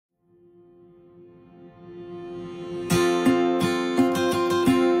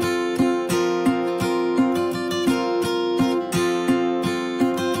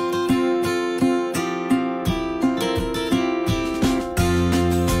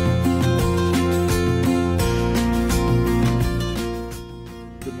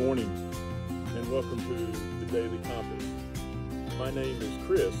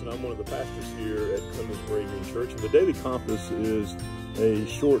the pastors here at Clemmons Moravian Church, and the Daily Compass is a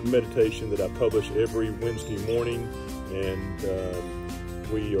short meditation that I publish every Wednesday morning, and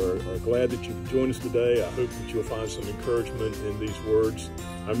we are glad that you can join us today. I hope that you'll find some encouragement in these words.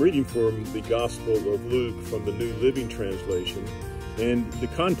 I'm reading from the Gospel of Luke from the New Living Translation, and the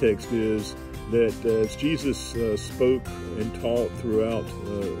context is that as Jesus spoke and taught throughout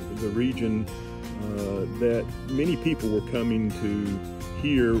the region, that many people were coming to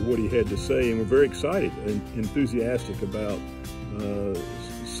hear what he had to say, and were very excited and enthusiastic about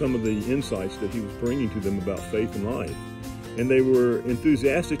some of the insights that he was bringing to them about faith and life. And they were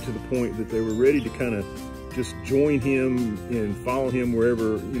enthusiastic to the point that they were ready to kind of just join him and follow him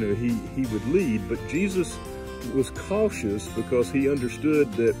wherever he would lead. But Jesus was cautious because he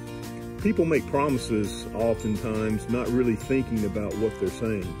understood that people make promises oftentimes not really thinking about what they're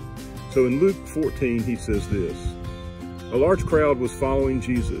saying. So in Luke 14, he says this: "A large crowd was following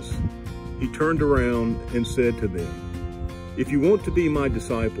Jesus. He turned around and said to them, 'If you want to be my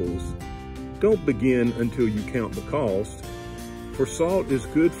disciples, don't begin until you count the cost, for salt is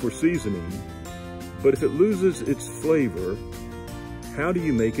good for seasoning, but if it loses its flavor, how do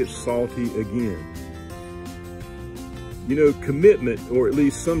you make it salty again?'" You know, commitment, or at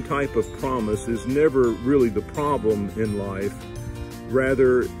least some type of promise, is never really the problem in life.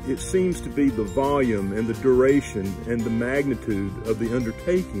 Rather, it seems to be the volume and the duration and the magnitude of the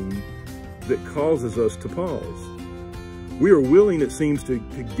undertaking that causes us to pause. We are willing, it seems, to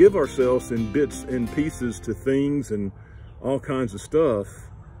give ourselves in bits and pieces to things and all kinds of stuff,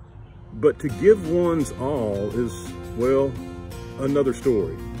 but to give one's all is, well, another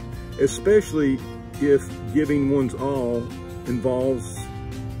story, especially if giving one's all involves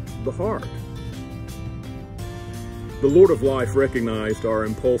the heart. The Lord of life recognized our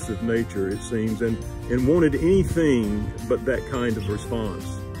impulsive nature, it seems, and wanted anything but that kind of response.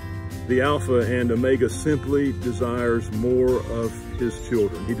 The Alpha and Omega simply desires more of his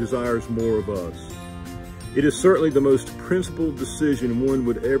children. He desires more of us. It is certainly the most principled decision one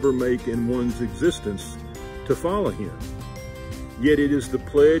would ever make in one's existence to follow him. Yet it is the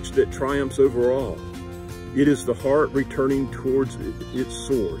pledge that triumphs over all. It is the heart returning towards its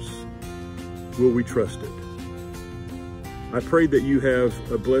source. Will we trust it? I pray that you have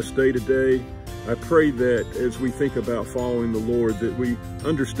a blessed day today. I pray that as we think about following the Lord, that we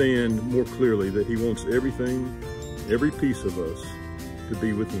understand more clearly that he wants everything, every piece of us, to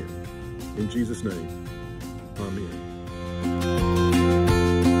be with him. In Jesus' name, amen.